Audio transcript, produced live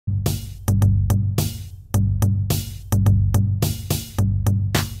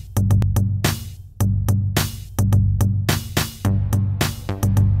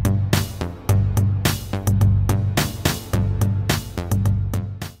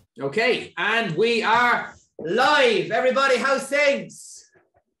Okay, and we are live. Everybody, how's things?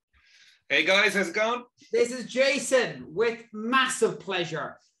 Hey guys, how's it going? This is Jayson with massive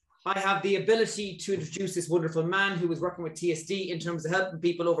pleasure. I have the ability to introduce this wonderful man who is working with TSD in terms of helping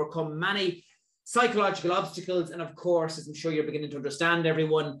people overcome many psychological obstacles. And of course, as I'm sure you're beginning to understand,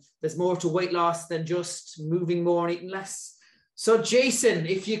 everyone, there's more to weight loss than just moving more and eating less. So Jayson,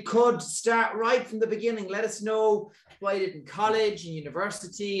 if you could start right from the beginning, let us know what you did in college and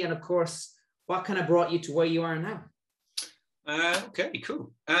university, and of course, what kind of brought you to where you are now. Okay,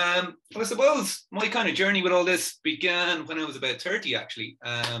 cool. Well, I suppose my kind of journey with all this began when I was about 30, actually.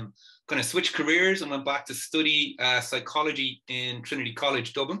 Kind of switched careers and went back to study psychology in Trinity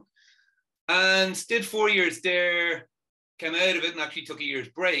College, Dublin. And did 4 years there, came out of it and actually took a year's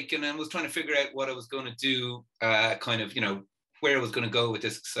break, and then was trying to figure out what I was going to do, kind of, where I was going to go with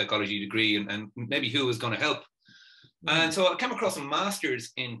this psychology degree and maybe who was going to help. And so I came across a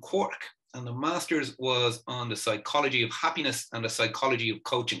master's in Cork, and the master's was on the psychology of happiness and the psychology of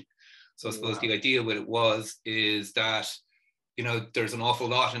coaching. So I suppose the idea with it is that, there's an awful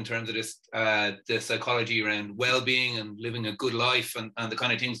lot in terms of this, the psychology around well-being and living a good life and the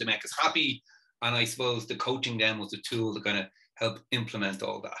kind of things that make us happy. And I suppose the coaching then was a tool to kind of help implement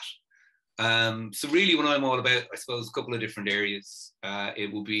all that. So really what I'm all about, I suppose, a couple of different areas.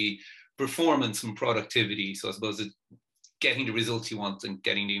 It will be performance and productivity. So I suppose it's getting the results you want and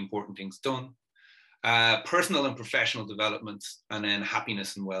getting the important things done. Personal and professional development, and then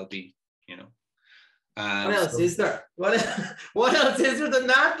happiness and well-being, What else is there? What else is there than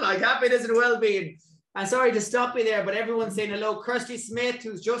that? Like happiness and well-being. I'm sorry to stop you there, but everyone's saying hello. Kirsty Smith,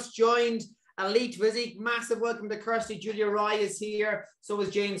 who's just joined, Elite Physique, massive welcome to Kirsty. Julia Rye is here. So is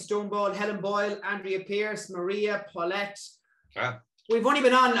Jane Stoneball, Helen Boyle, Andrea Pierce, Maria, Paulette. We've only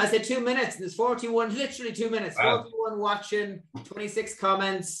been on, I said 2 minutes, and there's 41, literally 2 minutes. Wow. 41 watching, 26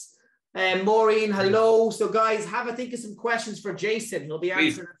 comments. Maureen, hello. So guys, have a think of some questions for Jayson. He'll be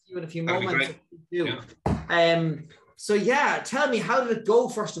answering a few in a few moments. So yeah, tell me, how did it go,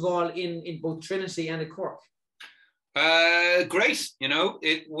 first of all, in both Trinity and in Cork? Great.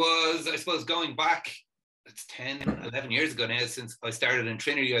 It was, I suppose, going back, it's 10, 11 years ago now since I started in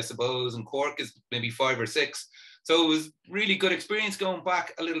Trinity, I suppose, and Cork is maybe 5 or 6. So it was really good experience going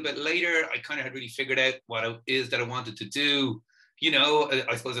back a little bit later. I kind of had really figured out what it is that I wanted to do.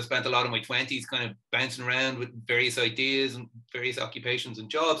 I suppose I spent a lot of my 20s kind of bouncing around with various ideas and various occupations and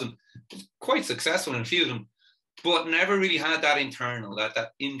jobs, and was quite successful in a few of them, but never really had that internal,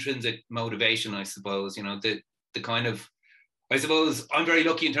 that intrinsic motivation, I suppose. The kind of, I suppose I'm very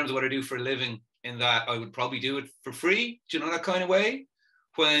lucky in terms of what I do for a living, in that I would probably do it for free, that kind of way,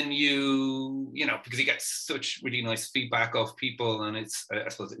 when because you get such really nice feedback off people, and it's, I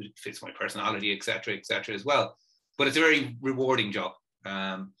suppose it fits my personality, etc., as well. But it's a very rewarding job.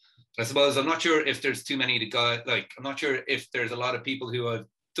 I suppose I'm not sure if there's too many to go, I'm not sure if there's a lot of people who I've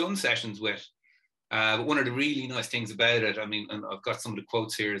done sessions with, but one of the really nice things about it, and I've got some of the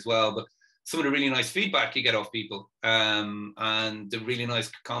quotes here as well, but some of the really nice feedback you get off people, and the really nice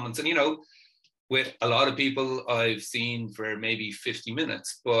comments. And, with a lot of people I've seen for maybe 50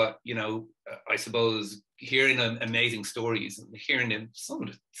 minutes, but, I suppose hearing amazing stories and hearing some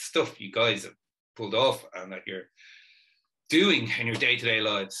of the stuff you guys have pulled off and that you're doing in your day-to-day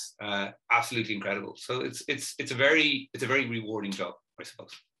lives, absolutely incredible. So it's a very rewarding job, I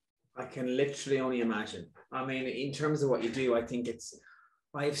suppose. I can literally only imagine. I mean, in terms of what you do, I think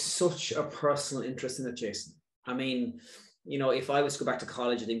I have such a personal interest in it, Jayson. I mean, if I was to go back to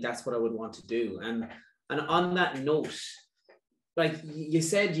college, I think that's what I would want to do. And on that note, like you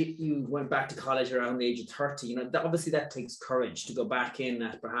said, you went back to college around the age of 30. Obviously that takes courage to go back in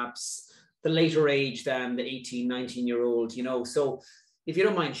at perhaps the later age than the 18, 19-year-old, So if you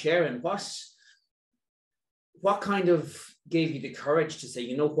don't mind sharing, what kind of gave you the courage to say,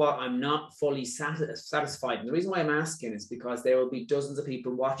 I'm not fully satisfied? And the reason why I'm asking is because there will be dozens of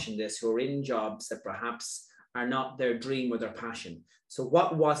people watching this who are in jobs that perhaps are not their dream or their passion. So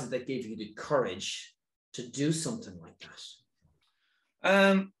what was it that gave you the courage to do something like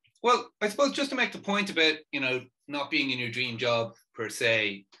that? Well, I suppose just to make the point about, not being in your dream job per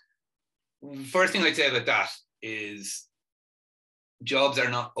se, first thing I'd say about that is jobs are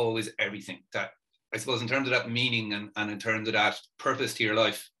not always everything. That, I suppose, in terms of that meaning and in terms of that purpose to your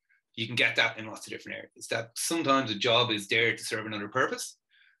life, you can get that in lots of different areas. That sometimes a job is there to serve another purpose.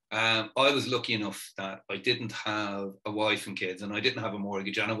 I was lucky enough that I didn't have a wife and kids, and I didn't have a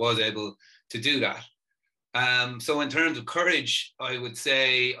mortgage, and I was able to do that. So in terms of courage, I would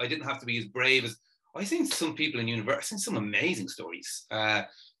say I didn't have to be as brave as, I've seen some people in university, some amazing stories.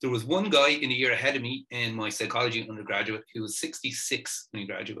 There was one guy in a year ahead of me in my psychology undergraduate who was 66 when he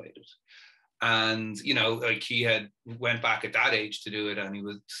graduated. And, you know, like he had went back at that age to do it, and he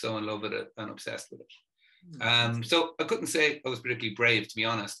was so in love with it and obsessed with it. So I couldn't say I was particularly brave, to be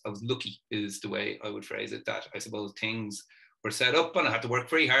honest. I was lucky is the way I would phrase it, that I suppose things were set up and I had to work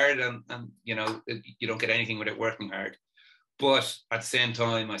very hard, and you know, you don't get anything without working hard. But at the same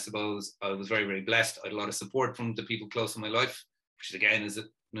time, I suppose I was very, very blessed. I had a lot of support from the people close in my life, which again is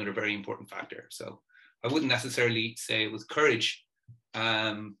another very important factor. So I wouldn't necessarily say it was courage,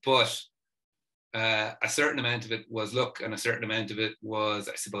 but a certain amount of it was luck, and a certain amount of it was,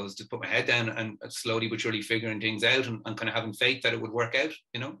 I suppose, to put my head down and slowly but surely figuring things out, and kind of having faith that it would work out,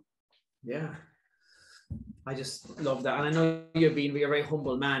 you know? Yeah. I just love that. And I know you're a very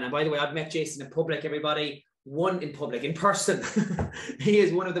humble man. And by the way, I've met Jayson in public, everybody. In person. He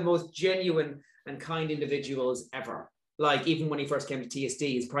is one of the most genuine and kind individuals ever. Like, even when he first came to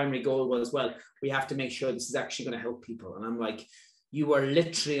TSD, his primary goal was, well, we have to make sure this is actually going to help people. And I'm like, you are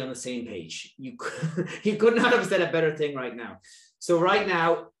literally on the same page. You could not have said a better thing right now. So right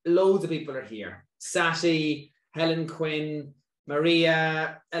now, loads of people are here. Sati, Helen Quinn,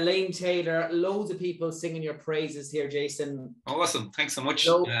 Maria, Elaine Taylor, loads of people singing your praises here, Jayson. Awesome. Thanks so much.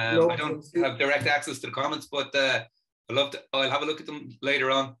 I don't have direct access to the comments, but I'll have a look at them later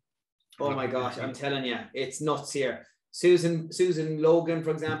on. Oh my gosh, I'm telling you, it's nuts here. Susan Logan,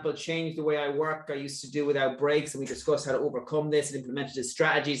 for example, changed the way I work. I used to do without breaks, and we discussed how to overcome this and implemented the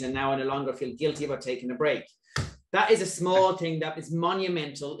strategies, and now I no longer feel guilty about taking a break. That is a small thing that is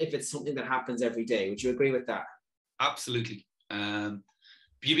monumental if it's something that happens every day. Would you agree with that? Absolutely.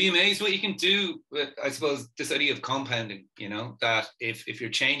 You'd be amazed what you can do with, I suppose, this idea of compounding, you know, that if you're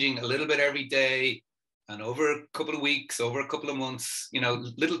changing a little bit every day, and over a couple of weeks, over a couple of months, you know,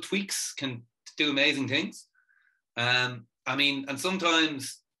 little tweaks can do amazing things. I mean, and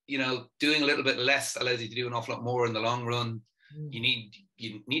sometimes, you know, doing a little bit less allows you to do an awful lot more in the long run. You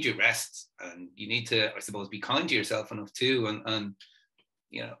need your rest, and you need to, I suppose, be kind to yourself enough too. And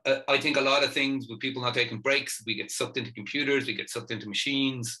you know, I think a lot of things with people not taking breaks, we get sucked into computers, we get sucked into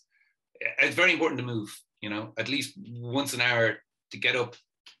machines. It's very important to move, you know, at least once an hour to get up.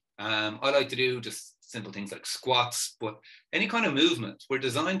 I like to do just simple things like squats, but any kind of movement. We're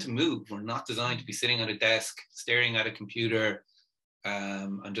designed to move. We're not designed to be sitting at a desk, staring at a computer,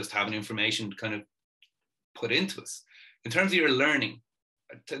 and just having information kind of put into us. In terms of your learning,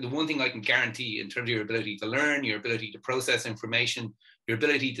 the one thing I can guarantee in terms of your ability to learn, your ability to process information, your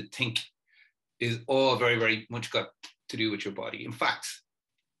ability to think is all very, very much got to do with your body. In fact,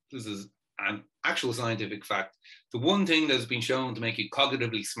 this is an actual scientific fact. The one thing that's been shown to make you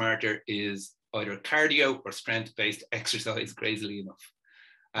cognitively smarter is either cardio or strength-based exercise, crazily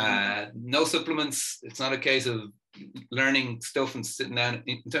enough. No supplements. It's not a case of learning stuff and sitting down.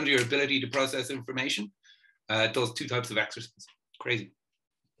 In terms of your ability to process information, those two types of exercise. Crazy.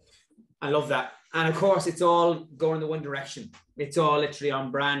 I love that. And of course, it's all going in the one direction. It's all literally on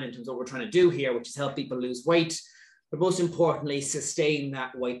brand in terms of what we're trying to do here, which is help people lose weight, but most importantly, sustain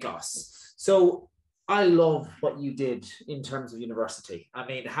that weight loss. So I love what you did in terms of university. I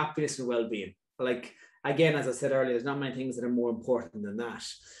mean, happiness and well-being. Like, again, as I said earlier, there's not many things that are more important than that.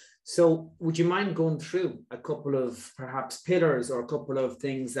 So would you mind going through a couple of perhaps pillars or a couple of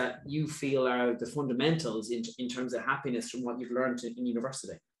things that you feel are the fundamentals in terms of happiness from what you've learned in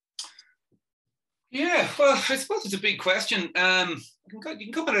university? Yeah, well, I suppose it's a big question. You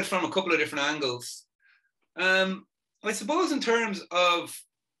can come at it from a couple of different angles. I suppose in terms of,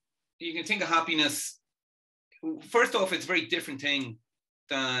 you can think of happiness, first off, it's a very different thing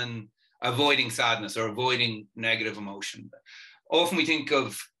than avoiding sadness or avoiding negative emotion. Often we think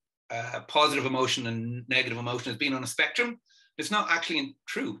of positive emotion and negative emotion as being on a spectrum. It's not actually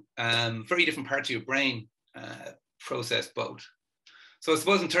true. Very different parts of your brain process both. So I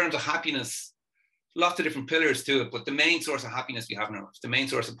suppose in terms of happiness, lots of different pillars to it, but the main source of happiness we have in our lives, the main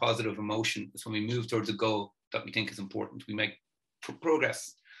source of positive emotion is when we move towards a goal that we think is important. We make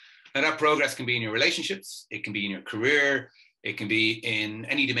progress. Now that progress can be in your relationships, it can be in your career, it can be in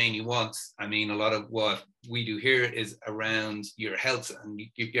any domain you want. I mean, a lot of what we do here is around your health and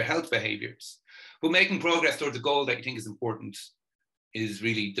your health behaviors. But making progress towards a goal that you think is important is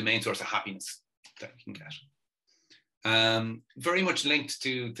really the main source of happiness that you can get. Very much linked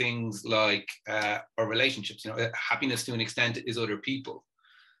to things like our relationships. You know, happiness to an extent is other people.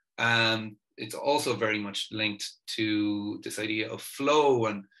 It's also very much linked to this idea of flow,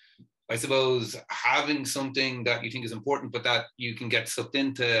 and I suppose having something that you think is important, but that you can get sucked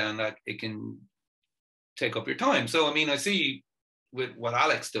into and that it can take up your time. So, I mean, I see with what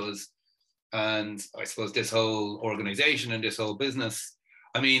Alex does, and I suppose this whole organization and this whole business,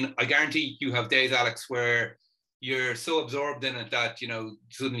 I mean, I guarantee you have days, Alex, where you're so absorbed in it that, you know,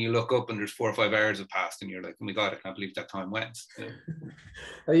 suddenly you look up and there's 4 or 5 hours have passed and you're like, oh my God, I can't believe that time went. You know?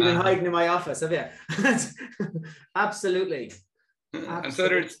 Have you been hiding in my office? Have you? Absolutely. And so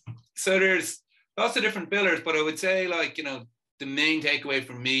there's lots of different pillars, but I would say, like, you know, the main takeaway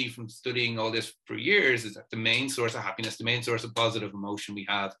for me from studying all this for years is that the main source of happiness, the main source of positive emotion we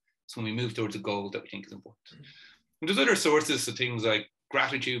have is when we move towards a goal that we think is important. And there's other sources of things like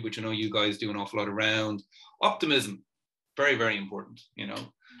gratitude, which I know you guys do an awful lot around. Optimism, very, very important, you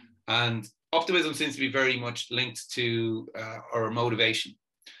know. And optimism seems to be very much linked to our motivation.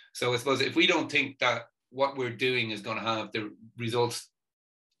 So I suppose if we don't think that what we're doing is going to have the results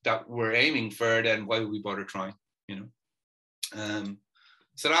that we're aiming for, then why would we bother trying, you know?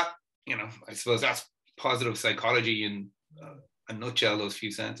 So that, you know, I suppose that's positive psychology in a nutshell, those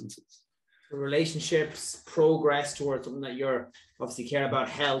few sentences. Relationships, progress towards something that you're obviously care about,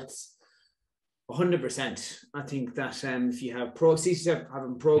 health, 100%. I think that if you have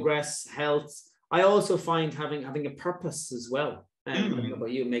having progress, health, I also find having a purpose as well. I don't know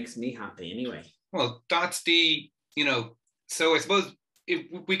about you, it makes me happy anyway. Well, that's the, you know, so I suppose if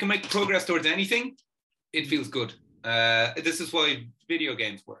we can make progress towards anything, it feels good. This is why video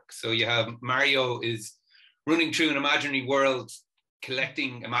games work. So you have Mario is running through an imaginary world,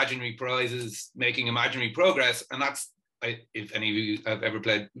 collecting imaginary prizes, making imaginary progress. And that's, if any of you have ever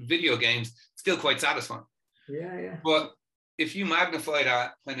played video games, still quite satisfying. Yeah. But if you magnify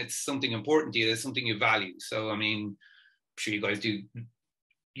that when it's something important to you, it's something you value. So, I mean, I'm sure you guys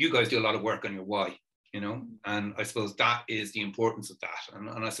do a lot of work on your why, you know, and I suppose that is the importance of that.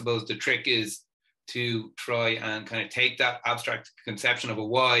 And I suppose the trick is to try and kind of take that abstract conception of a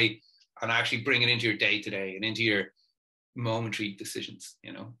why and actually bring it into your day-to-day and into your momentary decisions,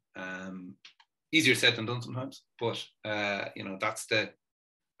 you know. Easier said than done sometimes, but you know, that's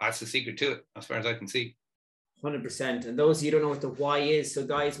the secret to it, as far as I can see. 100%. And those of you who don't know what the why is, so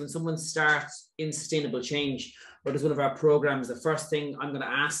guys, when someone starts in sustainable change, or does one of our programs, the first thing I'm going to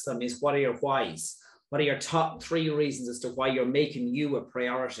ask them is, what are your whys? What are your top 3 reasons as to why you're making you a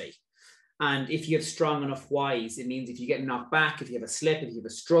priority? And if you have strong enough whys, it means if you get knocked back, if you have a slip, if you have a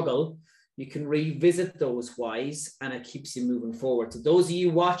struggle, you can revisit those whys and it keeps you moving forward. So those of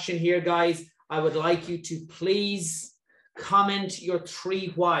you watching here, guys, I would like you to please comment your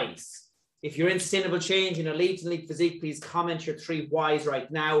 3 whys. If you're in sustainable change, in elite physique, please comment your 3 whys right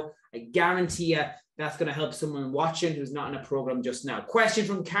now. I guarantee you that's going to help someone watching who's not in a program just now. Question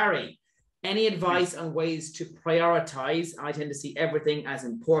from Carrie. Any advice on ways to prioritize? I tend to see everything as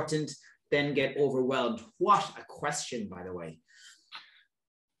important, then get overwhelmed. What a question, by the way.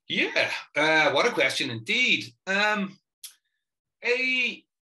 Yeah, what a question indeed. A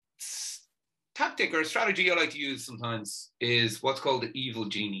tactic or a strategy I like to use sometimes is what's called the evil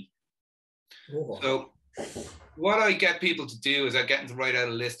genie. Oh. So what I get people to do is I get them to write out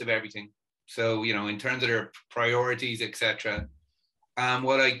a list of everything. So, you know, in terms of their priorities, etc.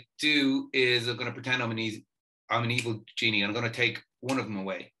 What I do is I'm going to pretend I'm an evil genie and I'm going to take one of them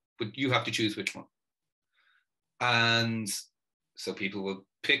away, but you have to choose which one. And so people will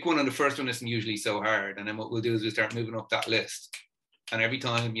pick one, and the first one isn't usually so hard. And then what we'll do is we'll start moving up that list. And every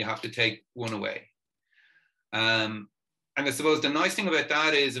time you have to take one away. And I suppose the nice thing about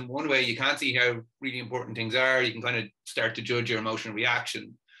that is, in one way, you can't see how really important things are. You can kind of start to judge your emotional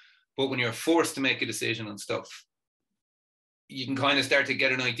reaction. But when you're forced to make a decision on stuff, you can kind of start to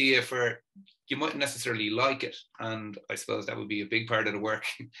get an idea for, you mightn't necessarily like it. And I suppose that would be a big part of the work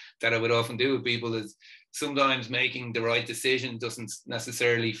that I would often do with people, is sometimes making the right decision doesn't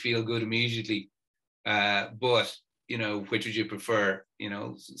necessarily feel good immediately. But, you know, which would you prefer? You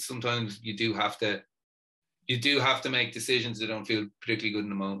know, sometimes you do have to make decisions that don't feel particularly good in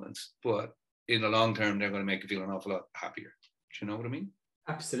the moment, but in the long term, they're going to make you feel an awful lot happier. Do you know what I mean?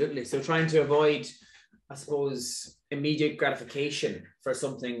 Absolutely. So trying to avoid, I suppose, immediate gratification for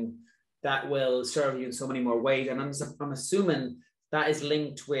something that will serve you in so many more ways. And I'm assuming that is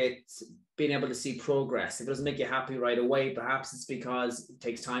linked with being able to see progress. If it doesn't make you happy right away, perhaps it's because it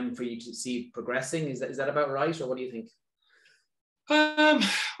takes time for you to see progressing. Is that about right? Or what do you think?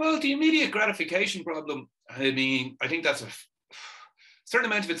 Well, the immediate gratification problem, I mean, I think that's a certain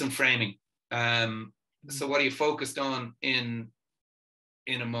amount of it's in framing. So what are you focused on in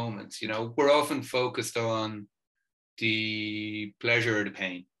a moment? You know, we're often focused on the pleasure or the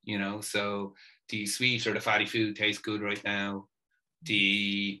pain, you know, so the sweet or the fatty food tastes good right now.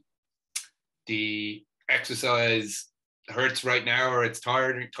 The exercise hurts right now, or it's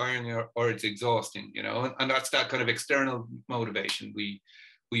tiring or it's exhausting, you know, and that's that kind of external motivation. We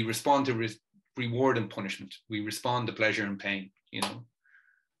respond to reward and punishment. We respond to pleasure and pain, you know.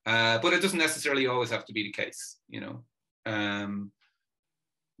 But it doesn't necessarily always have to be the case, you know.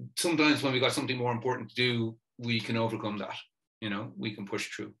 Sometimes when we got something more important to do, we can overcome that, you know, we can push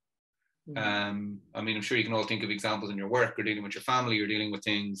through. I mean, I'm sure you can all think of examples in your work or dealing with your family or dealing with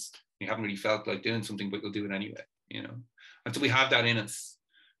things you haven't really felt like doing something, but you'll do it anyway, you know. And so we have that in us.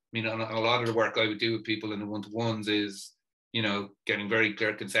 I mean, a lot of the work I would do with people in the one-to-ones is, you know, getting very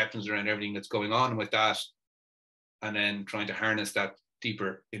clear conceptions around everything that's going on with that, and then trying to harness that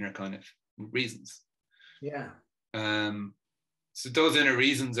deeper inner kind of reasons. Yeah. So those inner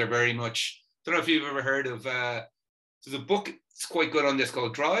reasons are very much, I don't know if you've ever heard of, there's a book, it's quite good on this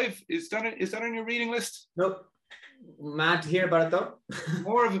called Drive. Is that on your reading list? Nope. Mad to hear about it though.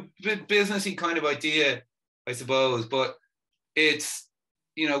 More of a businessy kind of idea, I suppose, but it's,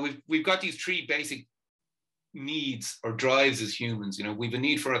 you know, we've got these three basic needs or drives as humans. You know, we've a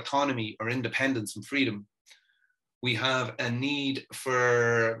need for autonomy or independence and freedom. We have a need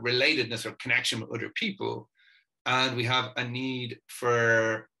for relatedness or connection with other people. And we have a need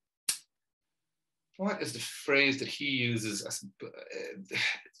for, what is the phrase that he uses?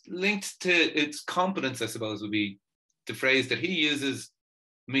 Linked to its competence, I suppose, would be the phrase that he uses.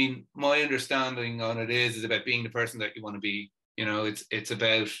 I mean, my understanding on it is about being the person that you want to be. You know, it's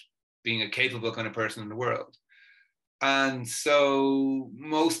about being a capable kind of person in the world. And so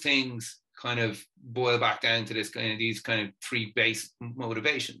most things kind of boil back down to these kind of three base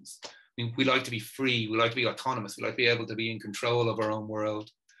motivations. I mean, we like to be free. We like to be autonomous. We like to be able to be in control of our own world.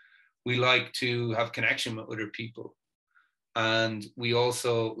 We like to have connection with other people. And we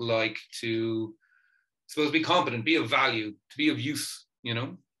also like to, I suppose, be competent, be of value, to be of use, you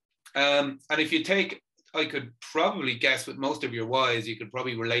know. And if you take, I could probably guess with most of your whys, you could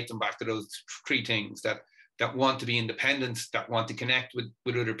probably relate them back to those three things that want to be independent, that want to connect with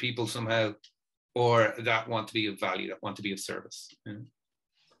other people somehow, or that want to be of value, that want to be of service. Yeah.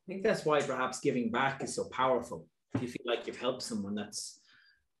 I think that's why perhaps giving back is so powerful. If you feel like you've helped someone, it's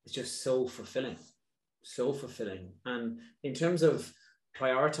just so fulfilling. And in terms of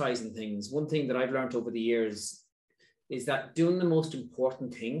prioritizing things, one thing that I've learned over the years is that doing the most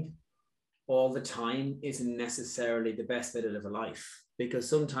important thing all the time isn't necessarily the best way to live a life, because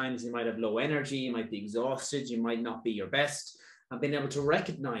sometimes you might have low energy, you might be exhausted, you might not be your best, and being able to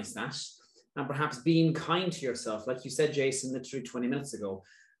recognize that and perhaps being kind to yourself, like you said, Jayson, literally 20 minutes ago,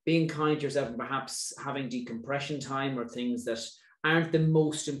 being kind to yourself and perhaps having decompression time or things that aren't the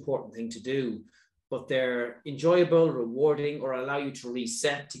most important thing to do, but they're enjoyable, rewarding, or allow you to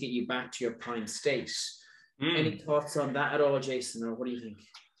reset to get you back to your prime state. Any thoughts on that at all, Jayson, or what do you think?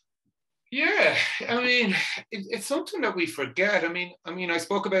 Yeah, I mean, it's something that we forget. I mean, I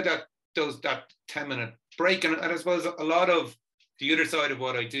spoke about that 10-minute break, and I suppose a lot of the other side of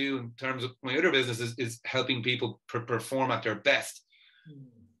what I do in terms of my other business is helping people perform at their best.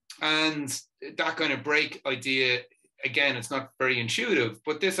 And that kind of break idea, again, it's not very intuitive,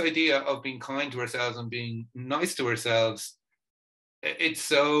 but this idea of being kind to ourselves and being nice to ourselves, it's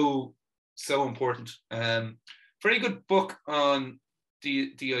so important. Very good book on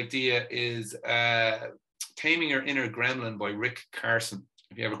the idea is Taming Your Inner Gremlin by Rick Carson,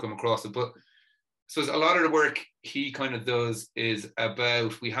 if you ever come across it. But so a lot of the work he kind of does is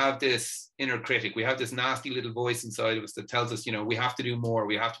about, we have this inner critic, we have this nasty little voice inside of us that tells us, you know, we have to do more,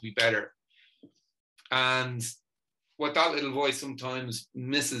 we have to be better. And what that little voice sometimes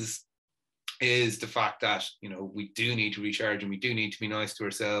misses is the fact that, you know, we do need to recharge and we do need to be nice to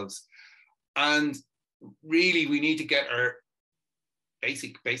ourselves. And really, we need to get our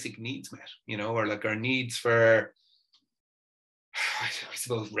basic needs met, you know, or like our needs for, I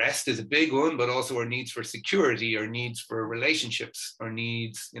suppose rest is a big one, but also our needs for security, our needs for relationships, our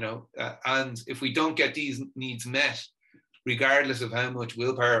needs, you know, and if we don't get these needs met, regardless of how much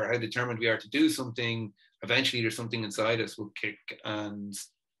willpower or how determined we are to do something, eventually there's something inside us will kick and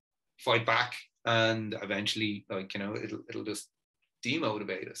fight back, and eventually, like, you know, it'll just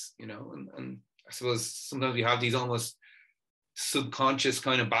demotivate us, you know. And I suppose sometimes we have these almost subconscious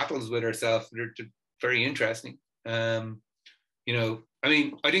kind of battles with ourselves that are very interesting. You know, I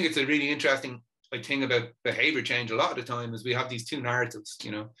mean, I think it's a really interesting thing about behavior change a lot of the time is we have these two narratives.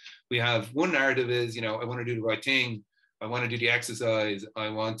 You know, we have one narrative is, you know, I want to do the right thing, I want to do the exercise, I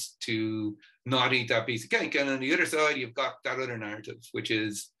want to not eat that piece of cake. And on the other side, you've got that other narrative, which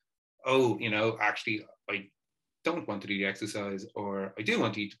is, oh, you know, actually, I don't want to do the exercise, or I do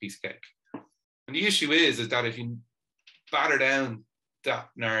want to eat the piece of cake. And the issue is that if you batter down that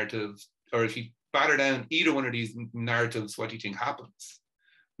narrative, or if you batter down either one of these narratives, what do you think happens?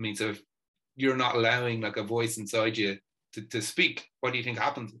 I mean, so if you're not allowing like a voice inside you to speak, what do you think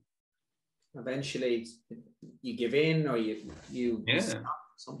happens? Eventually you give in, or you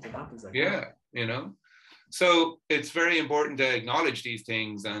something happens like that. You know, so it's very important to acknowledge these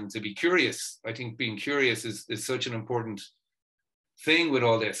things and to be curious. I think being curious is such an important thing with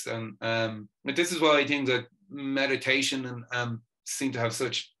all this. And but this is why things like meditation and seem to have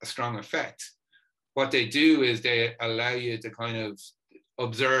such a strong effect. What they do is they allow you to kind of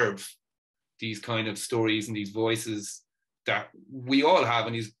observe these kind of stories and these voices that we all have,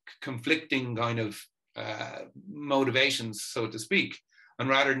 and these conflicting kind of motivations, so to speak. And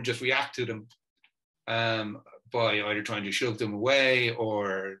rather than just react to them by either trying to shove them away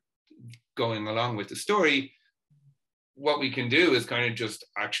or going along with the story, what we can do is kind of just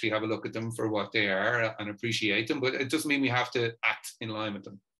actually have a look at them for what they are and appreciate them. But it doesn't mean we have to act in line with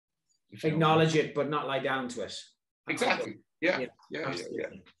them. Acknowledge it, but not lie down to it. Exactly. Yeah.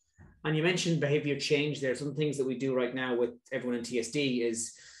 And you mentioned behavior change there. Some things that we do right now with everyone in TSD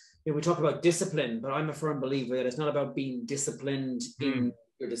is, we talk about discipline, but I'm a firm believer that it's not about being disciplined in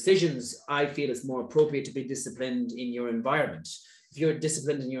your decisions. I feel it's more appropriate to be disciplined in your environment. If you're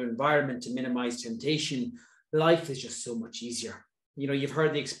disciplined in your environment to minimize temptation, life is just so much easier. You've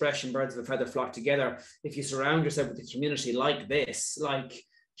heard the expression, birds of a feather flock together. If you surround yourself with a community like this, like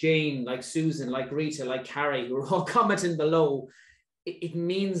Jane, like Susan, like Rita, like Carrie, who are all commenting below, it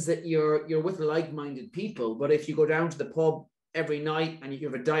means that you're with like-minded people. But if you go down to the pub every night and you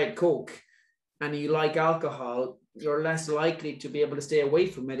have a Diet Coke and you like alcohol, you're less likely to be able to stay away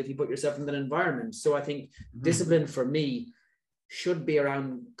from it if you put yourself in that environment. So I think discipline for me should be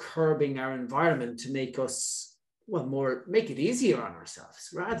around curbing our environment to make us, make it easier on ourselves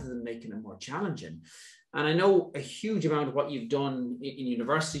rather than making it more challenging. And I know a huge amount of what you've done in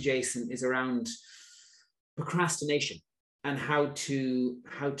university, Jayson, is around procrastination and how to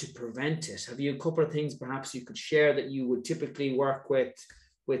prevent it. Have you a couple of things perhaps you could share that you would typically work with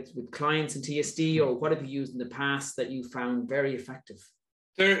clients in TSD, or what have you used in the past that you found very effective?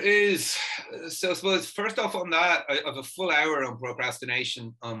 There is, so I suppose first off on that, I have a full hour on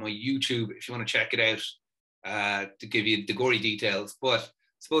procrastination on my YouTube if you want to check it out, to give you the gory details. But I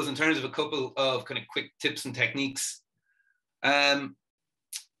suppose in terms of a couple of kind of quick tips and techniques,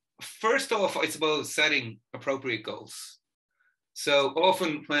 first off, I suppose setting appropriate goals. So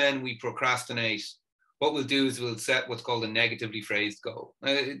often when we procrastinate, what we'll do is we'll set what's called a negatively phrased goal.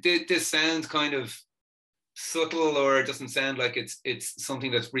 This sounds kind of subtle, or it doesn't sound like it's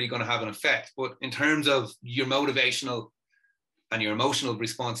something that's really going to have an effect. But in terms of your motivational and your emotional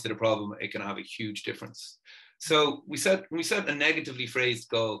response to the problem, it can have a huge difference. So when we set a negatively phrased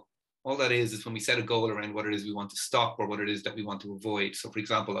goal, all that is when we set a goal around what it is we want to stop or what it is that we want to avoid. So for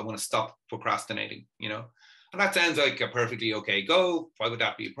example, I want to stop procrastinating, and that sounds like a perfectly okay goal. Why would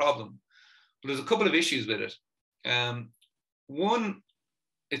that be a problem? But there's a couple of issues with it. One,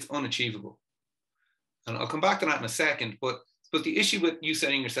 it's unachievable. And I'll come back to that in a second. But the issue with you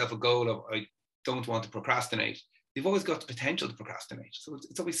setting yourself a goal of, I don't want to procrastinate, you've always got the potential to procrastinate. So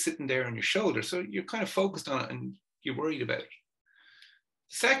it's always sitting there on your shoulder. So you're kind of focused on it and you're worried about it.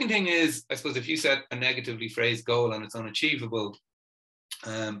 The second thing is, I suppose, if you set a negatively phrased goal and it's unachievable,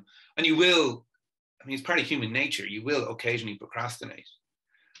 and you will, it's part of human nature, you will occasionally procrastinate.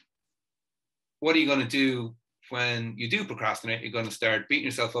 What are you going to do when you do procrastinate? You're going to start beating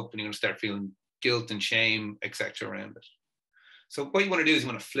yourself up and you're going to start feeling guilt and shame, etc. around it. So what you want to do is you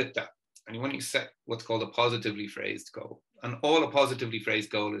want to flip that, and you want to set what's called a positively phrased goal. And all a positively phrased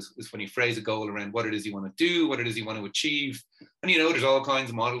goal is when you phrase a goal around what it is you want to do, what it is you want to achieve. And there's all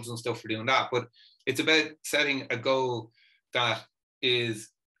kinds of models and stuff for doing that, but it's about setting a goal that is,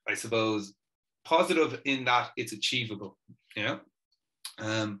 I suppose, positive in that it's achievable.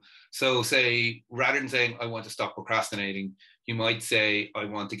 So say, rather than saying I want to stop procrastinating, you might say I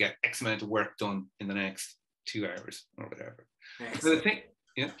want to get X amount of work done in the next 2 hours or whatever. So the thing,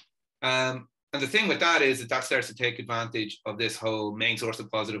 and the thing with that is that starts to take advantage of this whole main source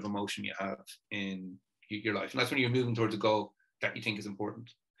of positive emotion you have in your life. And that's when you're moving towards a goal that you think is important.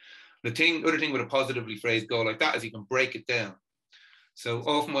 Other thing with a positively phrased goal like that is you can break it down. So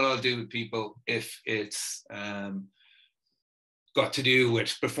often what I'll do with people, if it's got to do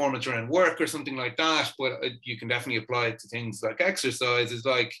with performance around work or something like that, but you can definitely apply it to things like exercise, is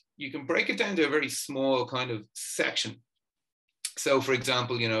like you can break it down to a very small kind of section. So for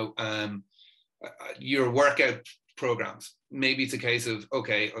example, your workout programs, maybe it's a case of,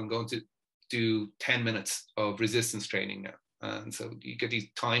 okay, I'm going to do 10 minutes of resistance training now. And so you get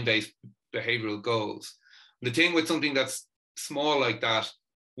these time-based behavioral goals. The thing with something that's small like that,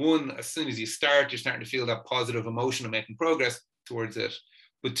 one, as soon as you start, you're starting to feel that positive emotion of making progress towards it.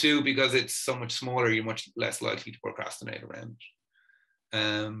 But two, because it's so much smaller, you're much less likely to procrastinate around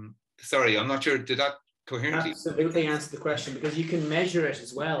it. Sorry, I'm not sure, did that coherently. Absolutely answer the question, because you can measure it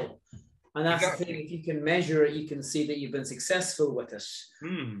as well. And that's the thing, if you can measure it, you can see that you've been successful with it.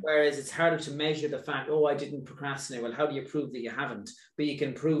 Whereas it's harder to measure the fact, oh, I didn't procrastinate. Well, how do you prove that you haven't? But you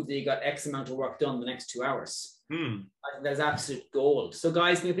can prove that you got X amount of work done the next 2 hours. I think that's absolute gold. So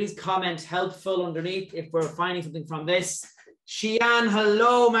guys, can you please comment helpful underneath if we're finding something from this. Shian,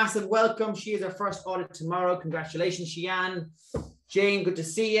 hello, massive welcome. She is our first audit tomorrow. Congratulations, Shian. Jane, good to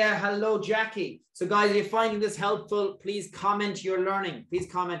see you. Hello, Jackie. So guys, if you're finding this helpful, please comment your learning.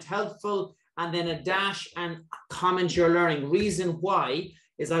 Please comment helpful and then a dash and comment your learning. Reason why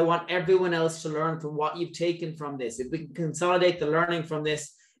is I want everyone else to learn from what you've taken from this. If we can consolidate the learning from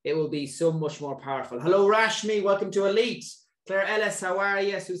this, it will be so much more powerful. Hello, Rashmi. Welcome to Elite. Claire Ellis, how are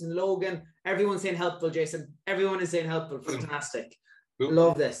you? Susan Logan. Everyone's saying helpful, Jayson. Everyone is saying helpful. Fantastic.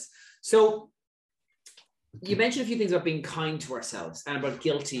 Love this. So you mentioned a few things about being kind to ourselves and about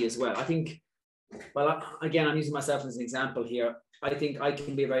guilty as well. I think, well, again, I'm using myself as an example here. I think I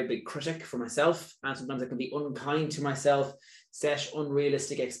can be a very big critic for myself, and sometimes I can be unkind to myself, set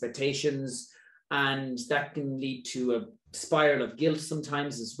unrealistic expectations, and that can lead to a spiral of guilt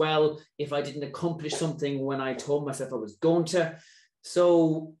sometimes as well if I didn't accomplish something when I told myself I was going to.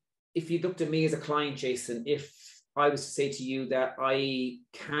 So if you looked at me as a client, Jayson, if I was to say to you that I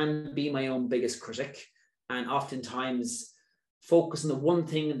can be my own biggest critic and oftentimes focus on the one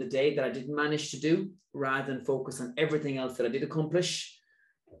thing in the day that I didn't manage to do rather than focus on everything else that I did accomplish,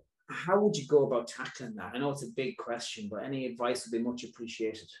 how would you go about tackling that? I know it's a big question, but any advice would be much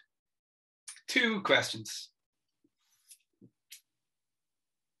appreciated. 2 questions.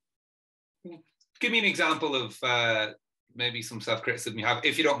 Give me an example of maybe some self-criticism you have,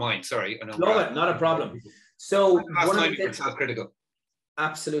 if you don't mind. Sorry. I know. Love it, not a problem. So last time you were self-critical.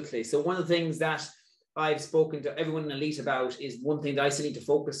 Absolutely. So one of the things that I've spoken to everyone in Elite about is one thing that I still need to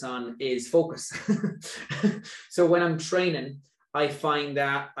focus on is focus. So when I'm training, I find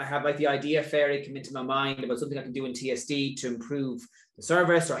that I have like the idea fairy come into my mind about something I can do in TSD to improve the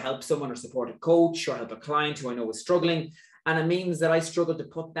service or help someone or support a coach or help a client who I know is struggling. And it means that I struggle to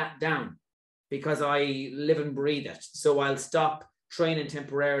put that down because I live and breathe it. So I'll stop training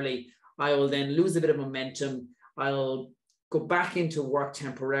temporarily. I will then lose a bit of momentum. I'll go back into work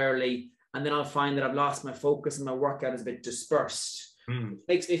temporarily. And then I'll find that I've lost my focus and my workout is a bit dispersed. It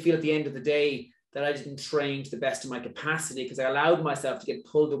makes me feel at the end of the day that I didn't train to the best of my capacity because I allowed myself to get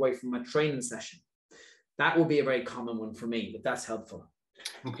pulled away from my training session. That would be a very common one for me, if that's helpful.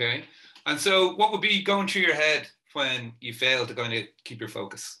 Okay. And so what would be going through your head when you fail to kind of keep your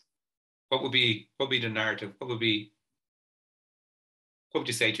focus? What would be the narrative? What would you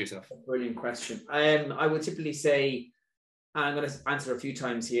say to yourself? Brilliant question. I would typically say, and I'm going to answer a few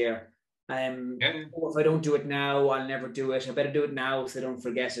times here, if I don't do it now, I'll never do it. I better do it now so I don't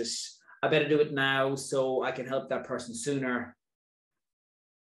forget it. I better do it now so I can help that person sooner.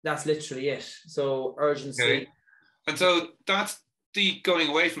 That's literally it. So urgency. Okay. And so that's the going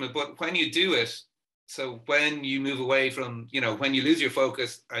away from it. But when you do it, so when you move away from, when you lose your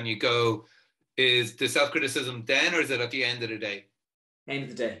focus and you go, is the self-criticism then or is it at the end of the day? End of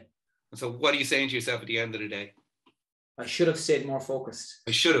the day. And so what are you saying to yourself at the end of the day? I should have stayed more focused.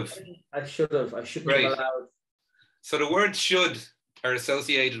 I should have. I shouldn't have allowed. So the word should are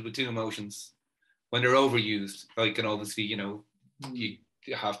associated with 2 emotions when they're overused. Like, and obviously, you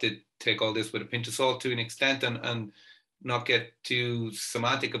have to take all this with a pinch of salt to an extent and not get too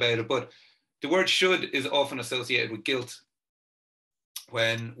semantic about it. But the word should is often associated with guilt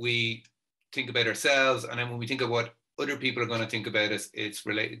when we think about ourselves. And then when we think of what other people are going to think about us, it's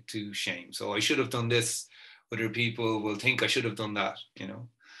related to shame. So I should have done this. Other people will think I should have done that,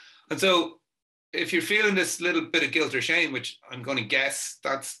 And so if you're feeling this little bit of guilt or shame, which I'm going to guess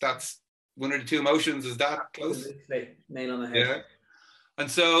that's one of the 2 emotions, is that close? Absolutely. Nail on the head. Yeah.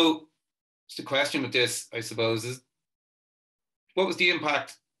 And so the question with this, I suppose, is what was the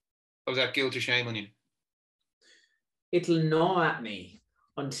impact of that guilt or shame on you? It'll gnaw at me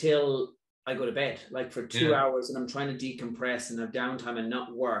until I go to bed, like for 2 hours, and I'm trying to decompress and have downtime and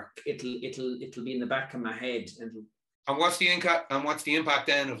not work. It'll be in the back of my head. And what's the impact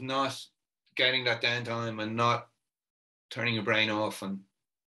then of not getting that downtime and not turning your brain off? And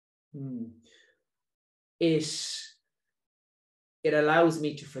it allows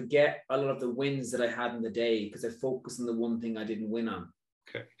me to forget a lot of the wins that I had in the day because I focus on the one thing I didn't win on.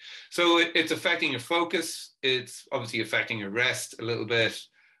 Okay, so it's affecting your focus. It's obviously affecting your rest a little bit.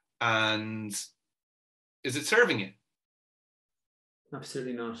 And is it serving you?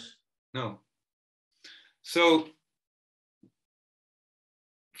 Absolutely not. No. So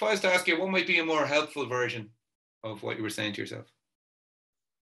if I was to ask you, what might be a more helpful version of what you were saying to yourself?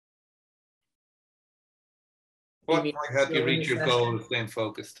 What might help you reach your goal of staying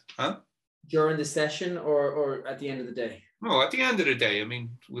focused? Huh? During the session or at the end of the day? No, at the end of the day. I mean,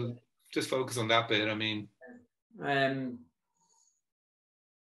 we'll just focus on that bit. I mean, trying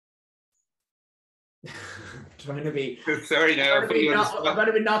to be sorry now. I'm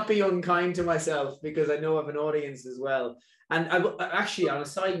going to not be unkind to myself because I know I have an audience as well. And actually, on a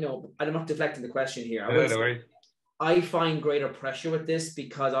side note, I'm not deflecting the question here. I find greater pressure with this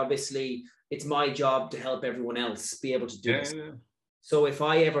because obviously it's my job to help everyone else be able to do this. Yeah. So if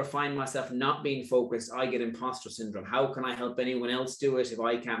I ever find myself not being focused, I get imposter syndrome. How can I help anyone else do it if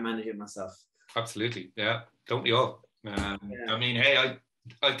I can't manage it myself? Absolutely. Yeah. Don't we all? I mean, hey,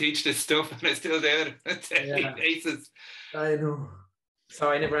 I teach this stuff and I still do it. Aces. I know.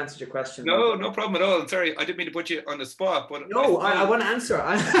 Sorry, I never answered your question. No problem at all. Sorry, I didn't mean to put you on the spot, but no, I want to answer.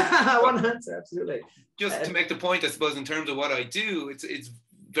 I want to answer, absolutely. Just to make the point, I suppose, in terms of what I do, it's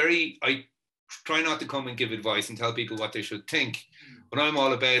very. I try not to come and give advice and tell people what they should think. What I'm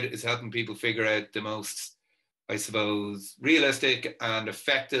all about is helping people figure out the most, I suppose, realistic and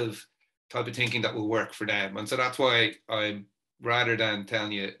effective type of thinking that will work for them. And so that's why I'm, rather than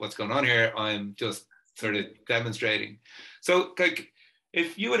telling you what's going on here, I'm just sort of demonstrating. So, like,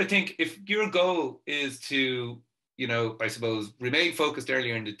 if you were to think, if your goal is to, I suppose, remain focused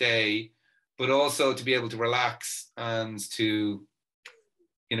earlier in the day, but also to be able to relax and to,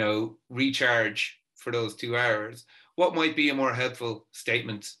 recharge for those 2 hours, what might be a more helpful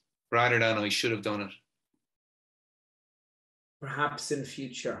statement rather than I should have done it? Perhaps in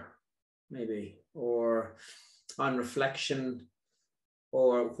future, maybe, or on reflection,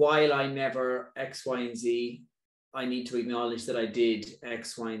 or while I never X, Y, and Z, I need to acknowledge that I did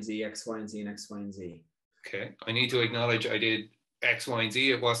X, Y, and Z, X, Y, and Z, and X, Y, and Z. Okay. I need to acknowledge I did X, Y, and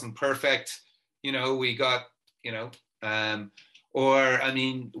Z. It wasn't perfect. We got, or, I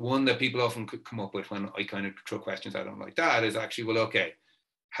mean, one that people often could come up with when I kind of throw questions at them like that is actually, well, okay,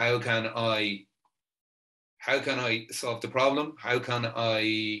 how can I solve the problem? How can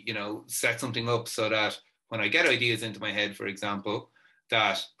I, set something up so that when I get ideas into my head, for example,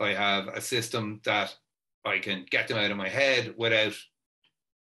 that I have a system that I can get them out of my head without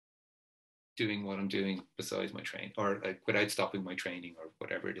doing what I'm doing besides my training, or like without stopping my training or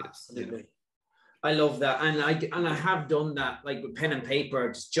whatever it is. Absolutely. I love that. And I have done that, like with pen and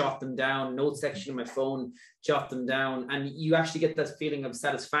paper, just jot them down, note section on my phone, jot them down. And you actually get that feeling of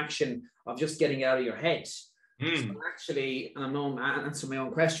satisfaction of just getting out of your head. So actually, and I'm answering my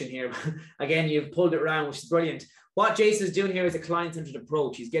own question here. Again, you've pulled it around, which is brilliant. What Jayson's doing here is a client-centered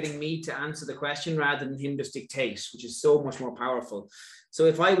approach. He's getting me to answer the question rather than him just dictate, which is so much more powerful. So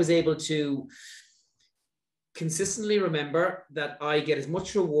if I was able to consistently remember that I get as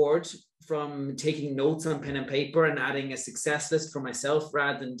much reward from taking notes on pen and paper and adding a success list for myself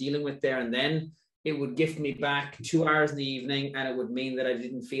rather than dealing with there and then, it would gift me back 2 hours in the evening, and it would mean that I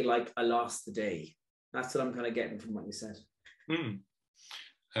didn't feel like I lost the day. That's what I'm kind of getting from what you said.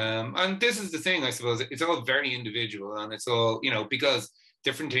 And this is the thing, I suppose, it's all very individual, and it's all, because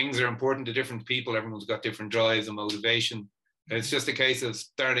different things are important to different people. Everyone's got different drives and motivation. It's just a case of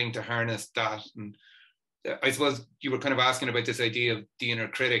starting to harness that. And I suppose you were kind of asking about this idea of the inner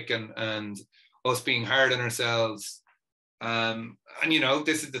critic and us being hard on ourselves. And,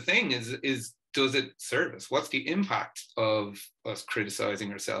 this is the thing is does it serve us? What's the impact of us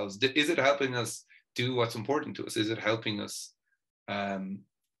criticizing ourselves? Is it helping us do what's important to us? Is it helping us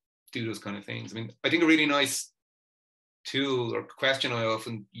do those kind of things? I mean, I think a really nice tool or question I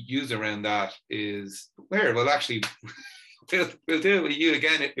often use around that is well, actually, we'll do it with you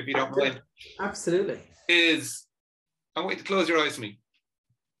again if you don't mind. Absolutely. I want you to close your eyes to me.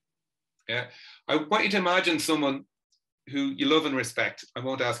 Yeah. I want you to imagine someone who you love and respect. I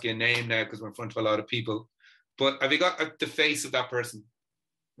won't ask you a name now because we're in front of a lot of people, but have you got the face of that person?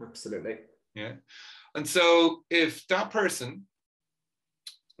 Absolutely. Yeah. And so if that person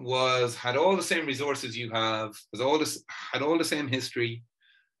had all the same resources you have, had all the same history,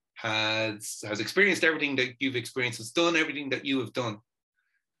 has experienced everything that you've experienced, has done everything that you have done,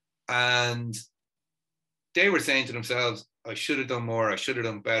 and they were saying to themselves, I should have done more, I should have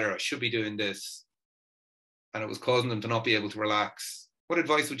done better, I should be doing this, and it was causing them to not be able to relax, what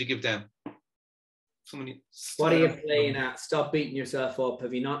advice would you give them? What are you playing at? Stop beating yourself up.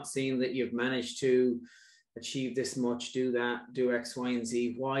 Have you not seen that you've managed to achieve this much, do that, do X, Y, and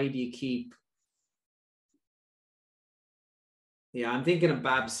Z? Why do you keep... Yeah, I'm thinking of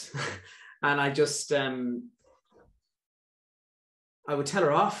Babs. And I just... I would tell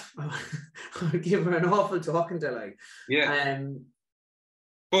her off. I would give her an awful talking to, like. Yeah.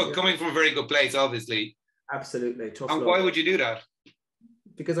 But coming from a very good place, obviously. Absolutely. Tough and love. Why would you do that?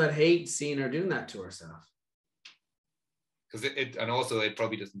 Because I'd hate seeing her doing that to herself. because and also it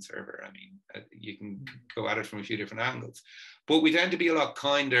probably doesn't serve her. I mean, you can go at it from a few different angles, but we tend to be a lot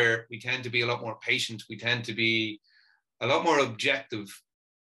kinder. We tend to be a lot more patient. We tend to be a lot more objective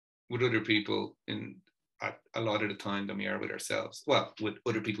with other people at a lot of the time than we are with ourselves. Well, with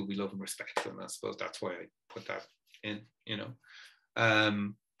other people we love and respect, and I suppose that's why I put that in, you know.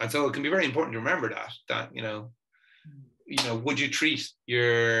 And so it can be very important to remember that you know, would you treat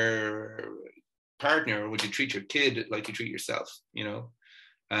your partner or would you treat your kid like you treat yourself? You know,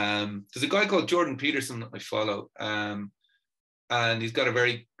 there's a guy called Jordan Peterson that I follow, and he's got a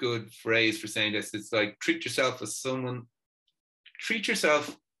very good phrase for saying this. It's like, treat yourself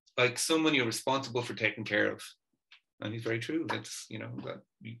like someone you're responsible for taking care of. And he's very true. That's, you know, that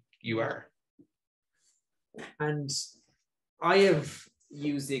you are. And I have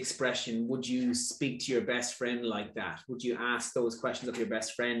used the expression, would you speak to your best friend like that? Would you ask those questions of your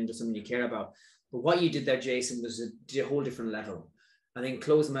best friend or someone you care about? But what you did there, Jayson, was a whole different level. I think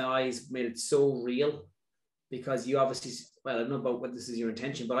closing my eyes made it so real, because you obviously, well, I don't know about what this is your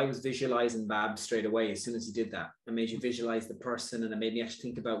intention, but I was visualizing Bab straight away as soon as you did that. It made you visualize the person, and it made me actually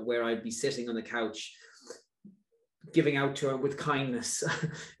think about where I'd be sitting on the couch, giving out to her with kindness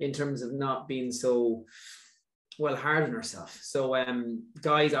in terms of not being so, well, hard on herself. So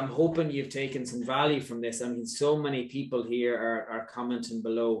guys, I'm hoping you've taken some value from this. I mean, so many people here are commenting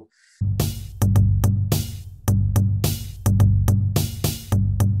below.